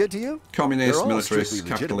offers look good to you? Communists, militarists,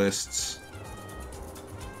 capitalists.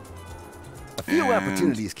 A few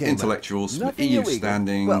opportunities came intellectuals, up. EU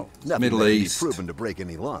standing, well, Middle East. Proven to break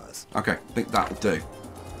any laws. Okay, I think that'll do.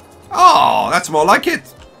 Oh, that's more like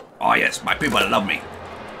it. Oh yes, my people love me.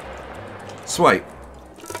 Sweet.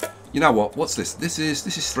 You know what? What's this? This is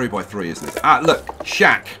 3x3, isn't it? Ah, look,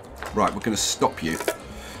 shack. Right, we're going to stop you.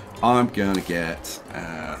 I'm going to get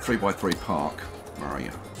 3x3 park. Where are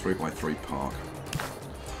you? 3x3 park.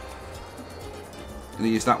 Can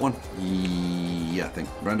you use that one? Yeah, I think.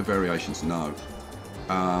 Random variations, no.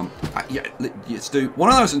 Yeah, let's do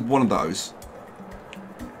one of those and one of those.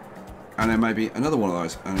 And then maybe another one of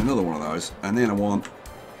those and another one of those. And then I want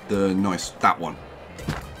that one.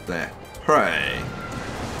 There. Hooray.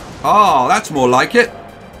 Oh, that's more like it.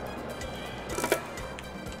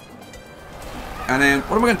 And then,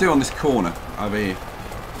 what am I going to do on this corner over here?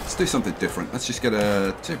 Let's do something different. Let's just get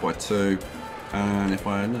a 2x2. And if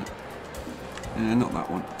I look... not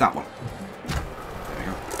that one. That one. There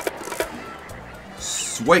you go.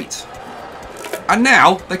 Sweet. And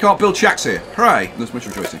now, they can't build shacks here. Hooray. There's much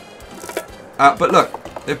rejoicing. But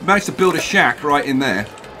look, they've managed to build a shack right in there.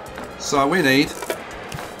 So we need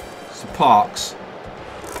some parks.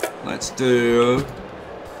 Let's do...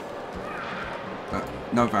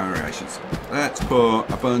 no variations. Let's put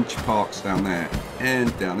a bunch of parks down there.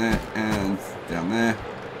 And down there. And down there.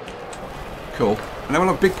 Cool. And then we'll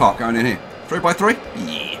have a big park going in here. 3x3?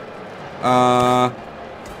 Yeah.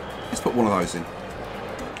 Let's put one of those in.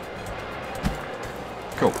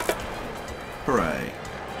 Cool. Hooray.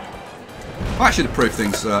 I should improve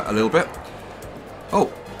things a little bit.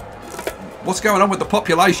 Oh. What's going on with the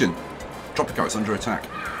population? Tropico is under attack.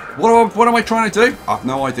 What am I trying to do? I have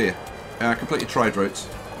no idea. Completed trade routes.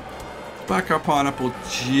 Tobacco, pineapple,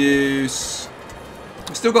 juice.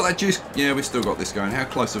 We've still got that juice. Yeah, we've still got this going. How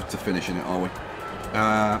close to finishing it are we?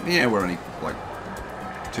 Yeah, we're only like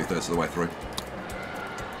 2/3 of the way through.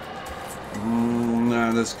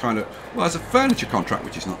 No, there's kind of... Well, there's a furniture contract,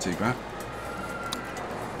 which is not too bad.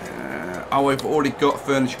 Oh, we've already got a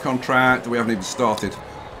furniture contract. We haven't even started.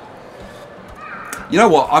 You know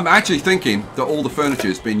what? I'm actually thinking that all the furniture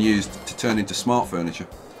has been used to turn into smart furniture.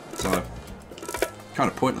 So, kind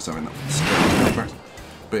of pointless having that contract.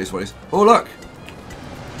 But it is what it is. Oh, look.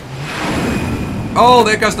 Oh,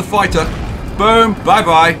 there goes the fighter. Boom.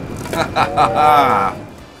 Bye-bye.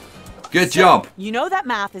 Good job. You know that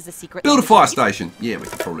math is a secret. Build a fire station. Yeah, we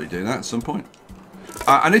could probably do that at some point.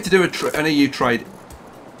 I need to do an EU trade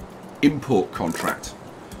import contract.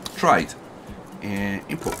 Trade.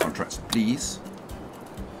 Import contracts, please.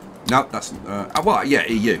 No, that's... well, yeah,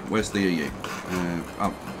 EU. Where's the EU?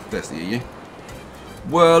 Oh, there's the EU.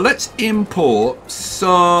 Well, let's import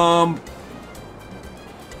some...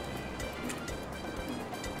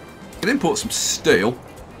 Can import some steel.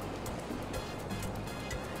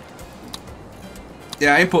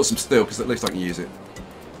 Yeah, import some steel because at least I can use it.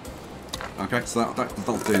 Okay, so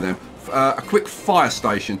that'll do them. A quick fire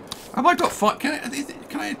station. Have I got fire? Can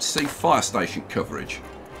I see fire station coverage?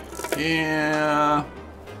 Yeah.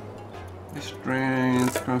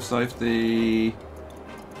 Strength, crime safety.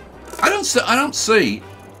 I don't see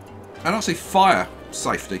fire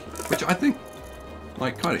safety, which I think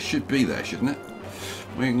like kind of should be there, shouldn't it?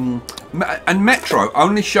 And Metro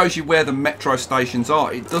only shows you where the Metro stations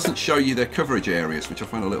are. It doesn't show you their coverage areas, which I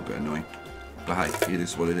find a little bit annoying. But hey, it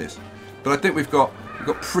is what it is. But I think we've got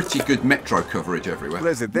pretty good Metro coverage everywhere.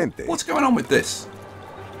 Presidente. What's going on with this?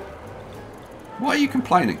 Why are you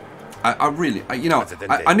complaining? I really, you know,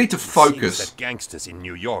 I need to focus. Seems that gangsters in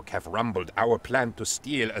New York have rumbled our plan to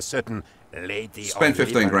steal a certain lady. Spend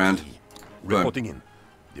 15 grand. Reporting in.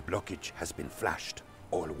 The blockage has been flashed,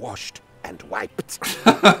 all washed and wiped.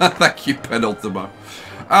 Thank you, Penultimo.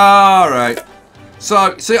 All right.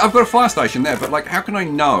 So, see, I've got a fire station there, but like, how can I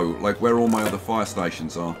know like where all my other fire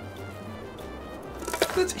stations are?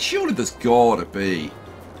 Surely there's gotta be.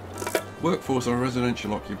 Workforce or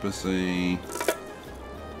residential occupancy.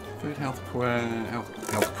 Food,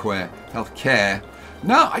 healthcare.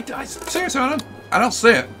 No, I seriously, I don't see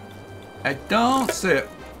it. I don't see it.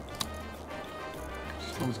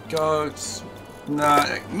 Goats. No,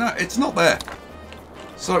 it's not there.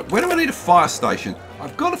 So where do I need a fire station?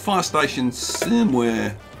 I've got a fire station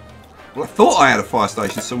somewhere. Well, I thought I had a fire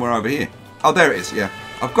station somewhere over here. Oh, there it is. Yeah,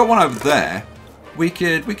 I've got one over there. We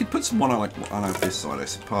could put someone on over this side, I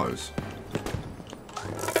suppose.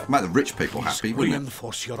 Make the rich people happy, wouldn't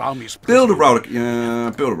it? Build a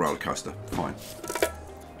roller coaster. Fine.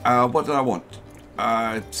 What did I want?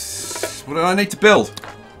 What did I need to build?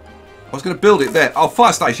 I was going to build it there. Oh,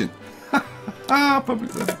 fire station.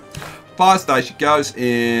 Public service. Fire station goes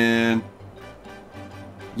in.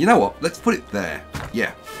 You know what? Let's put it there.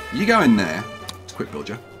 Yeah, you go in there. It's a quick build,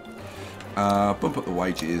 Joe. Bump up the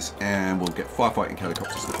wages, and we'll get firefighting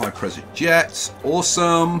helicopters and high-pressure jets.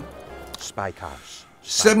 Awesome. Spy cars.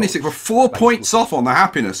 76. We're 4 points off on the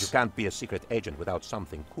happiness. You can't be a secret agent without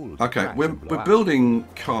something cool. Okay, we're building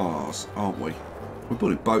cars, aren't we? We're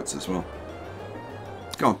building boats as well.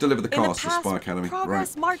 Go on, deliver the cars to the Spy Academy.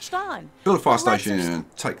 Progress marched on. Build a fire station and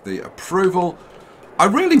take the approval. I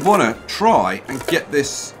really want to try and get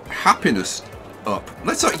this happiness up.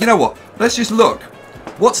 You know what? Let's just look.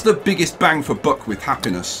 What's the biggest bang for buck with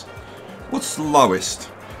happiness? What's the lowest?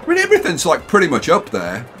 I mean, everything's like pretty much up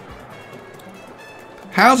there.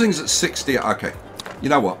 Housing's at 60. Okay, you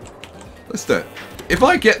know what? Let's do it. If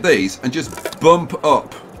I get these and just bump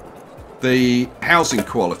up the housing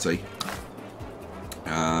quality.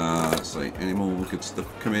 Let's see. Any more good stuff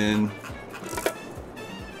come in?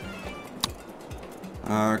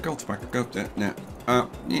 Gold tobacco. Gold. Yeah,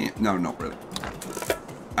 no, not really.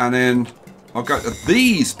 And then I'll go to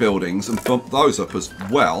these buildings and bump those up as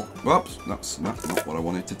well. Whoops, that's not what I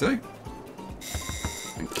wanted to do.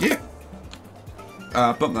 Thank you.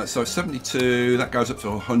 Bump that, so 72, that goes up to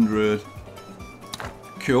 100.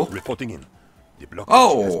 Cool. Reporting in. The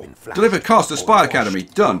blockage has been flashed. Deliver cars to Spy Academy.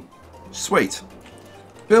 Done. Sweet.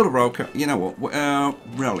 Build a roller coaster. You know what?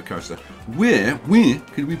 Roller coaster. Where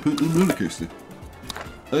could we put a roller coaster?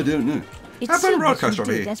 I don't know. How about a roller coaster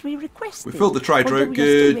over here? As we requested. We filled the trade route.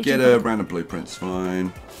 Good. Get a random blueprints.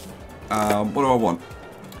 Fine. What do I want?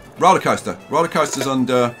 Roller coaster. Roller coaster's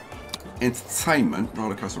under entertainment.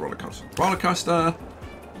 Roller coaster. Roller coaster. Roller coaster. How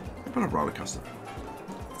about a roller coaster?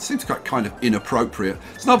 It seems kind of inappropriate.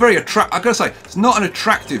 It's not very attractive. I gotta say, it's not an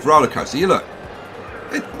attractive roller coaster. You look.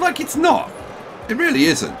 It's not. It really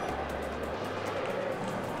isn't.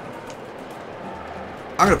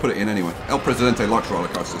 I'm going to put it in anyway. El Presidente likes roller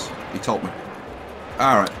coasters. He told me.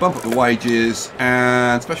 Alright, bump up the wages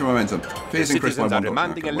and special momentum. Fees increased by 1.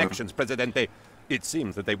 Demanding elections, Presidente. It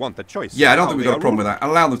seems that they want the choice. Yeah, I don't think we've got a problem with that.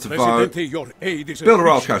 Allow them to vote. Build a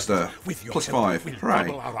roller coaster. +5.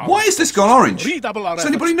 Hooray. Why has this gone orange? Does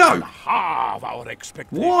anybody know?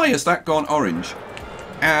 Why has that gone orange?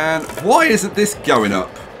 And why isn't this going up?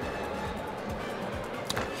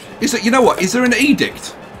 Is it, you know what? Is there an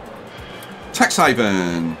edict? Tax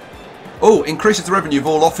haven. Oh, increases the revenue of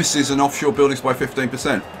all offices and offshore buildings by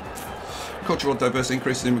 15%. Cultural diversity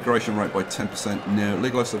increases the immigration rate by 10%. No,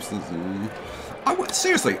 legalized substances.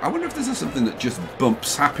 Seriously, I wonder if this is something that just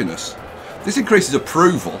bumps happiness. This increases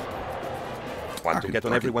approval. Want to get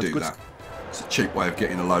on everyone's good. It's a cheap way of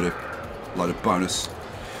getting a load of bonus.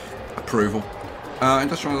 approval.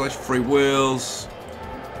 Industrialization, free wheels.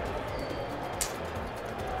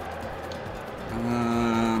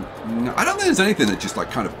 No, I don't think there's anything that just like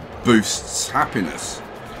kind of boosts happiness.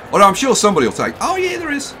 Although I'm sure somebody will take, oh yeah,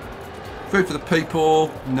 there is. Food for the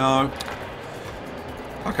people. No.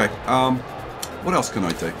 Okay. What else can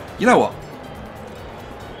I do? You know what?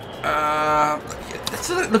 Let's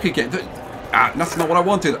look again. That's not what I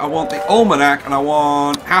wanted. I want the almanac and I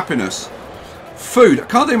want happiness. Food. I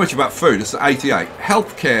can't do much about food. It's 88.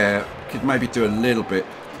 Healthcare. Could maybe do a little bit.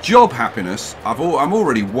 Job happiness. I'm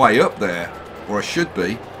already way up there. Or I should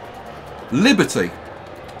be. Liberty.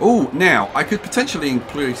 Oh, now, I could potentially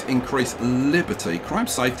increase liberty. Crime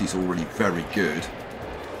safety is already very good.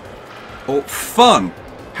 Or fun.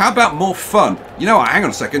 How about more fun? You know what, hang on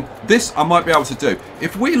a second. This I might be able to do.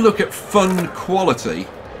 If we look at fun quality.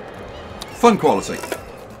 Fun quality.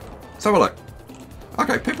 Let's have a look.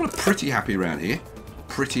 Okay, people are pretty happy around here.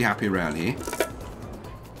 Pretty happy around here.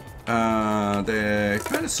 They're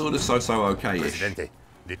kind of sort of so okay-ish.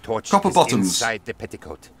 The torch copper is bottoms. Inside the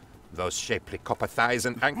petticoat. Those shapely copper thighs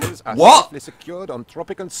and ankles are what? safely secured on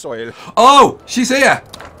tropical soil. Oh, she's here.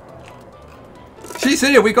 She's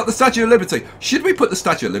here. We got the Statue of Liberty. Should we put the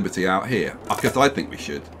Statue of Liberty out here? Because I think we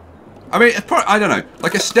should. I mean, probably, I don't know.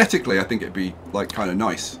 Like aesthetically, I think it'd be like kind of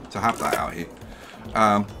nice to have that out here.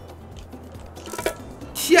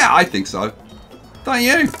 Yeah, I think so. Don't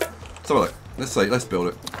you? Let's have a look. Let's see. Let's build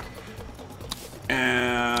it.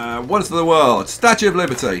 Wonders of the world. Statue of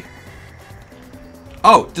Liberty.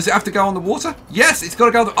 Oh, does it have to go on the water? Yes, it's got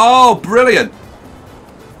to go on the... Oh, brilliant.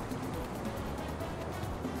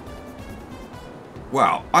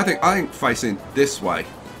 Wow, I think facing this way.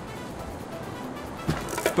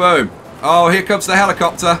 Boom. Oh, here comes the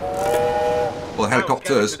helicopter. Well,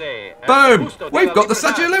 helicopters. Boom! We've got the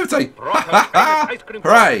Statue of Liberty.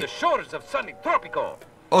 Hooray!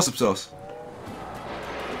 Awesome sauce.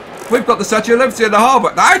 We've got the Statue of Liberty in the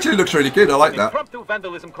harbour. That actually looks really good. I like that. Impromptu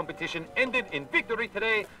vandalism competition ended in victory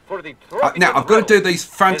today for the now I've got to do these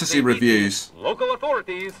fantasy reviews. Local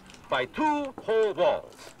authorities by 2 whole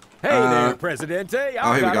walls. Hey there, Presidente.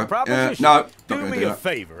 Oh, here we go. No, not do going to me do a that.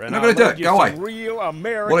 favor, and I'm not going to do it. Go away.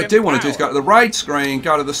 What I do want to do is go to the raid screen,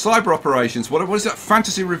 go to the cyber operations. What is that?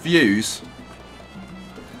 Fantasy reviews.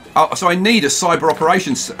 Oh, so I need a cyber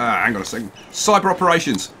operations. Hang on a second. Cyber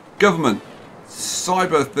operations, government,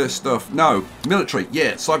 cyber this stuff. No, military.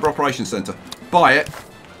 Yeah, cyber operations center. Buy it,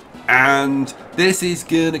 and this is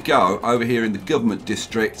gonna go over here in the government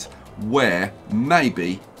district, where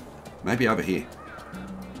maybe over here.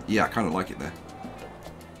 Yeah, I kind of like it there.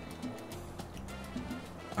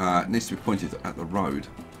 It needs to be pointed at the road.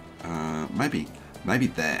 Maybe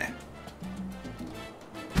there.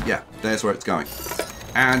 Yeah, there's where it's going.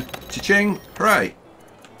 And cha-ching, hooray!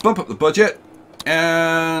 Bump up the budget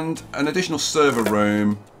and an additional server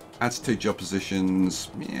room. Adds 2 job positions.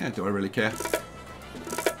 Yeah, do I really care?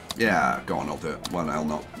 Yeah, go on, I'll do it. Well, I'll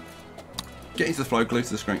not. Get into the flow, glue to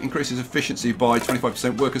the screen. Increases efficiency by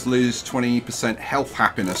 25%. Workers lose 20% health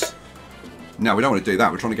happiness. No, we don't want to do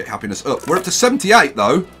that. We're trying to get happiness up. We're up to 78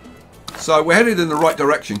 though. So we're headed in the right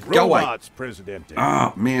direction. Go away.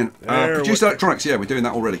 Ah, man. Produce electronics. Yeah, we're doing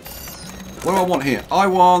that already. What do I want here? I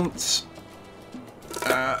want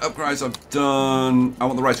upgrades I've done. I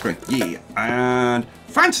want the raid screen. Yeah. And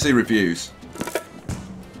fantasy reviews.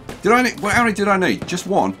 Did I need, how many did I need? Just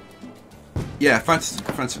one? Yeah,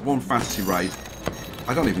 one fantasy raid.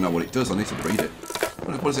 I don't even know what it does. I need to read it.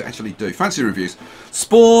 What does it actually do? Fantasy reviews.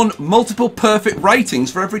 Spawn multiple perfect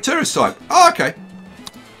ratings for every tourist site. Oh, okay.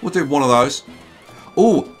 We'll do one of those.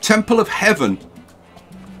 Oh, Temple of Heaven.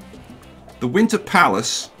 The Winter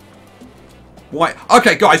Palace. White.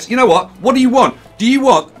 Okay, guys, you know what? What do you want? Do you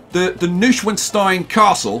want the Neuschwanstein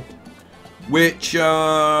Castle, which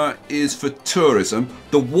is for tourism?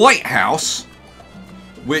 The White House,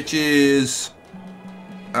 which is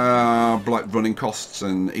like running costs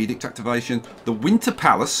and edict activation. The Winter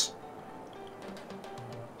Palace.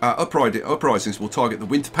 Uprisings will target the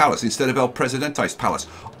Winter Palace instead of El Presidente's Palace.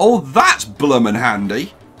 Oh, that's bloomin'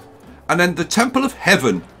 handy. And then the Temple of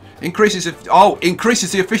Heaven increases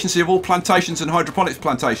the efficiency of all plantations and hydroponics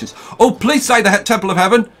plantations. Oh, please say the Temple of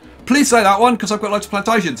Heaven. Please say that one, because I've got loads of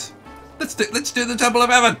plantations. Let's do the Temple of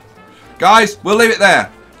Heaven, guys. We'll leave it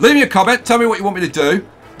there. Leave me a comment. Tell me what you want me to do.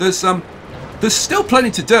 There's still plenty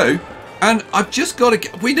to do, and I've just got to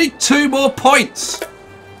get. We need 2 more points.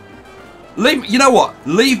 You know what?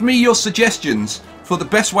 Leave me your suggestions for the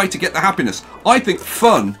best way to get the happiness. I think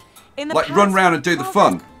fun, like run around and do the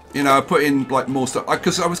fun. You know, put in like more stuff.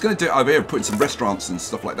 Because I was going to do it over here, put in some restaurants and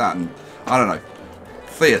stuff like that, and I don't know,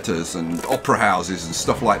 theatres and opera houses and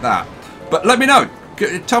stuff like that. But let me know.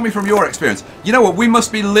 Tell me from your experience. You know what? We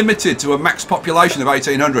must be limited to a max population of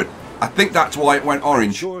 1,800. I think that's why it went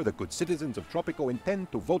orange. Sure, the good citizens of Tropico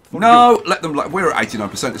intend to vote for No, you. let them. We're at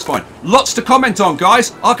 89%. It's fine. Lots to comment on,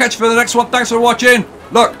 guys. I'll catch you for the next one. Thanks for watching.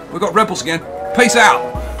 Look, we've got rebels again. Peace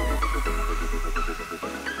out.